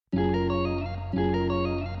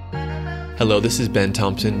Hello, this is Ben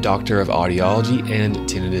Thompson, Doctor of Audiology and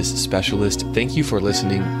Tinnitus Specialist. Thank you for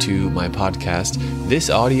listening to my podcast. This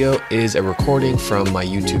audio is a recording from my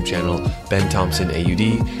YouTube channel, Ben Thompson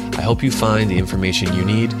AUD. I hope you find the information you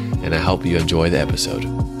need, and I hope you enjoy the episode.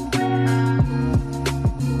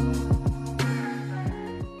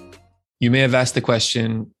 You may have asked the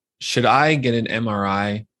question, should I get an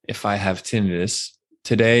MRI if I have tinnitus?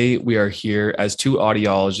 Today, we are here as two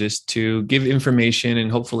audiologists to give information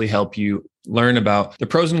and hopefully help you learn about the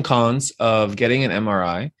pros and cons of getting an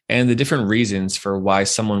MRI and the different reasons for why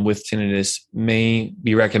someone with tinnitus may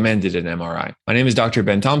be recommended an MRI. My name is Dr.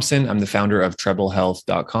 Ben Thompson. I'm the founder of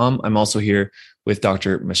treblehealth.com. I'm also here with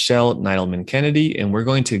Dr. Michelle Neidleman-Kennedy, and we're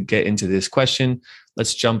going to get into this question.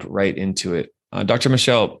 Let's jump right into it. Dr.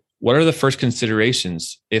 Michelle, what are the first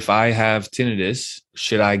considerations? If I have tinnitus,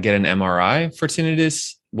 should I get an MRI for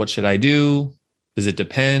tinnitus? What should I do? Does it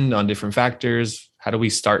depend on different factors? How do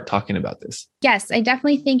we start talking about this? Yes, I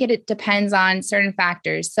definitely think it depends on certain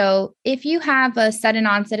factors. So if you have a sudden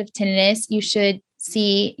onset of tinnitus, you should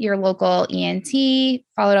see your local ENT,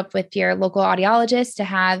 followed up with your local audiologist to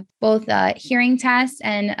have both a hearing test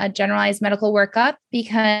and a generalized medical workup,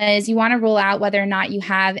 because you want to rule out whether or not you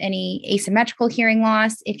have any asymmetrical hearing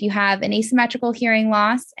loss. If you have an asymmetrical hearing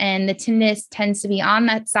loss and the tinnitus tends to be on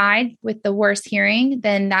that side with the worst hearing,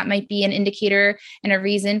 then that might be an indicator and a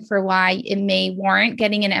reason for why it may warrant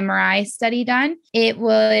getting an MRI study done. It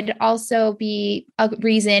would also be a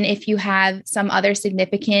reason if you have some other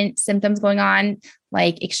significant symptoms going on,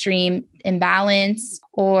 like extreme imbalance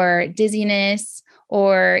or dizziness,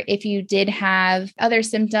 or if you did have other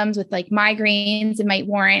symptoms with like migraines, it might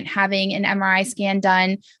warrant having an MRI scan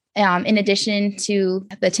done in addition to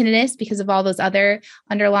the tinnitus because of all those other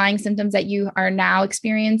underlying symptoms that you are now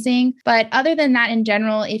experiencing. But other than that, in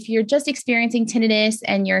general, if you're just experiencing tinnitus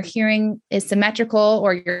and your hearing is symmetrical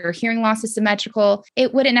or your hearing loss is symmetrical,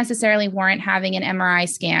 it wouldn't necessarily warrant having an MRI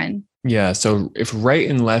scan. Yeah. So if right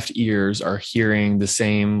and left ears are hearing the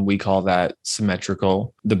same, we call that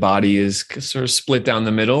symmetrical. The body is sort of split down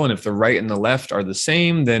the middle. And if the right and the left are the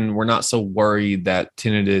same, then we're not so worried that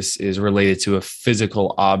tinnitus is related to a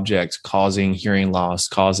physical object causing hearing loss,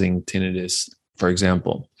 causing tinnitus, for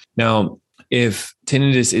example. Now, if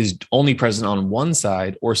tinnitus is only present on one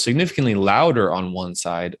side or significantly louder on one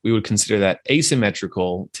side, we would consider that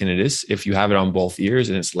asymmetrical tinnitus if you have it on both ears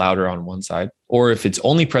and it's louder on one side. Or if it's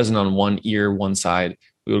only present on one ear, one side,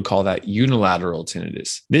 we would call that unilateral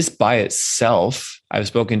tinnitus. This by itself, I've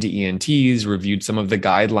spoken to ENTs, reviewed some of the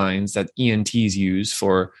guidelines that ENTs use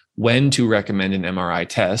for when to recommend an MRI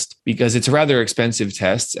test, because it's a rather expensive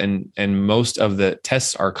test and most of the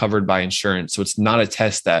tests are covered by insurance. So it's not a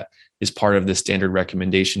test that is part of the standard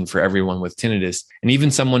recommendation for everyone with tinnitus. And even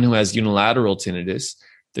someone who has unilateral tinnitus,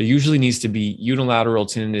 there usually needs to be unilateral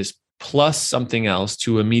tinnitus plus something else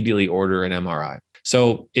to immediately order an MRI.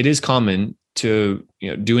 So it is common to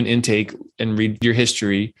do an intake and read your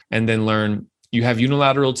history and then learn you have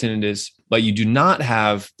unilateral tinnitus, but you do not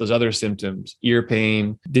have those other symptoms, ear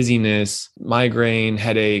pain, dizziness, migraine,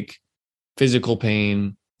 headache, physical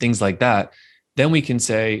pain, things like that. Then we can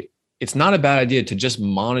say, it's not a bad idea to just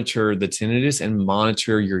monitor the tinnitus and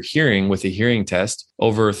monitor your hearing with a hearing test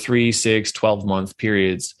over 3, 6, 12-month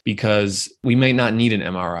periods, because we may not need an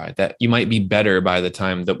MRI, that you might be better by the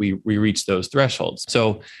time that we reach those thresholds.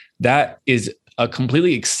 So that is a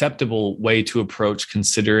completely acceptable way to approach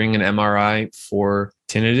considering an MRI for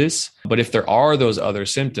tinnitus. But if there are those other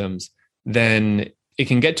symptoms, then it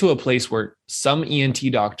can get to a place where some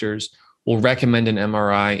ENT doctors will recommend an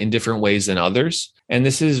MRI in different ways than others. And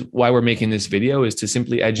this is why we're making this video, is to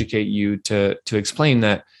simply educate you to explain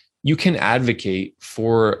that you can advocate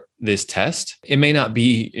for this test. It may not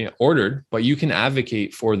be ordered, but you can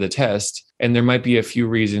advocate for the test. And there might be a few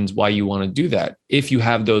reasons why you want to do that. If you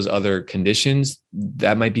have those other conditions,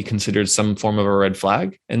 that might be considered some form of a red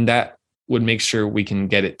flag. And that would make sure we can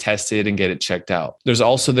get it tested and get it checked out. There's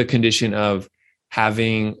also the condition of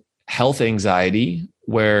having health anxiety,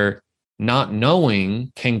 where not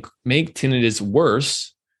knowing can make tinnitus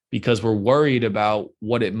worse because we're worried about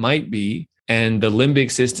what it might be. And the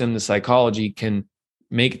limbic system, the psychology, can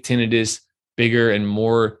make tinnitus bigger and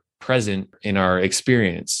more present in our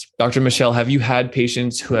experience. Dr. Michelle, have you had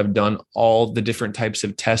patients who have done all the different types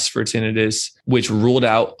of tests for tinnitus, which ruled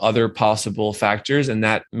out other possible factors, and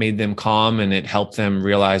that made them calm and it helped them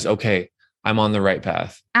realize, okay, I'm on the right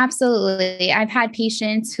path? Absolutely. I've had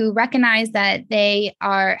patients who recognize that they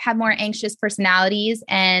have more anxious personalities,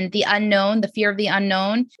 and the unknown, the fear of the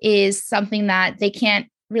unknown, is something that they can't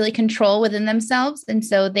really control within themselves. And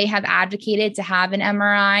so they have advocated to have an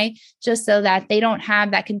MRI just so that they don't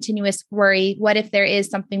have that continuous worry. What if there is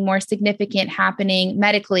something more significant happening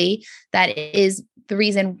medically that is the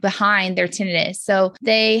reason behind their tinnitus? So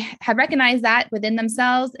they have recognized that within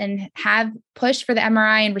themselves and have pushed for the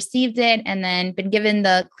MRI and received it, and then been given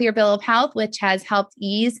the clear bill of health, which has helped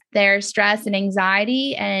ease their stress and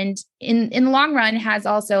anxiety. And in the long run has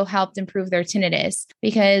also helped improve their tinnitus,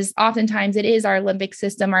 because oftentimes it is our limbic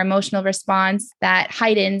system, our emotional response, that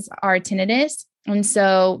heightens our tinnitus. And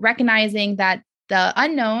so recognizing that the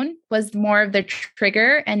unknown was more of the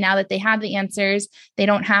trigger, and now that they have the answers, they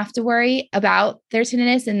don't have to worry about their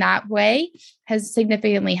tinnitus in that way, has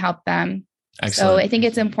significantly helped them. Excellent. So I think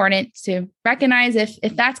it's important to recognize if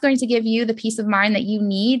that's going to give you the peace of mind that you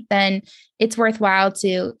need, then it's worthwhile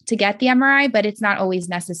to get the MRI, but it's not always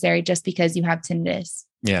necessary just because you have tinnitus.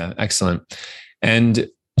 Yeah, excellent. And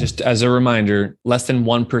just as a reminder, less than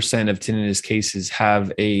 1% of tinnitus cases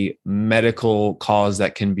have a medical cause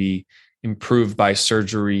that can be improved by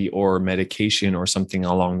surgery or medication or something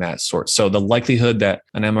along that sort. So the likelihood that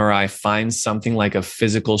an MRI finds something like a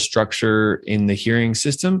physical structure in the hearing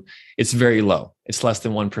system, it's very low. It's less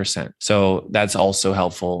than 1%. So that's also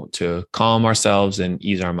helpful to calm ourselves and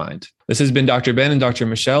ease our mind. This has been Dr. Ben and Dr.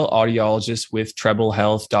 Michelle, audiologists with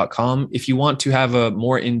treblehealth.com. If you want to have a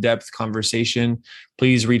more in-depth conversation,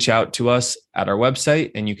 please reach out to us at our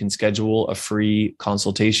website, and you can schedule a free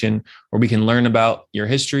consultation where we can learn about your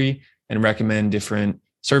history and recommend different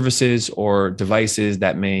services or devices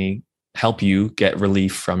that may help you get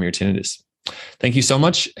relief from your tinnitus. Thank you so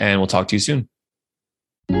much, and we'll talk to you soon.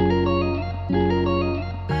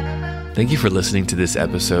 Thank you for listening to this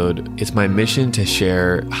episode. It's my mission to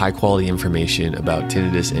share high-quality information about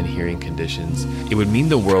tinnitus and hearing conditions. It would mean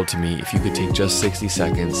the world to me if you could take just 60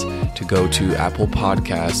 seconds to go to Apple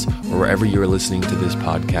Podcasts or wherever you're listening to this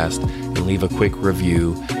podcast and leave a quick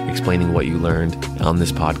review explaining what you learned on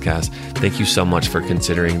this podcast. Thank you so much for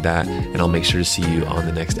considering that, and I'll make sure to see you on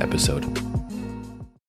the next episode.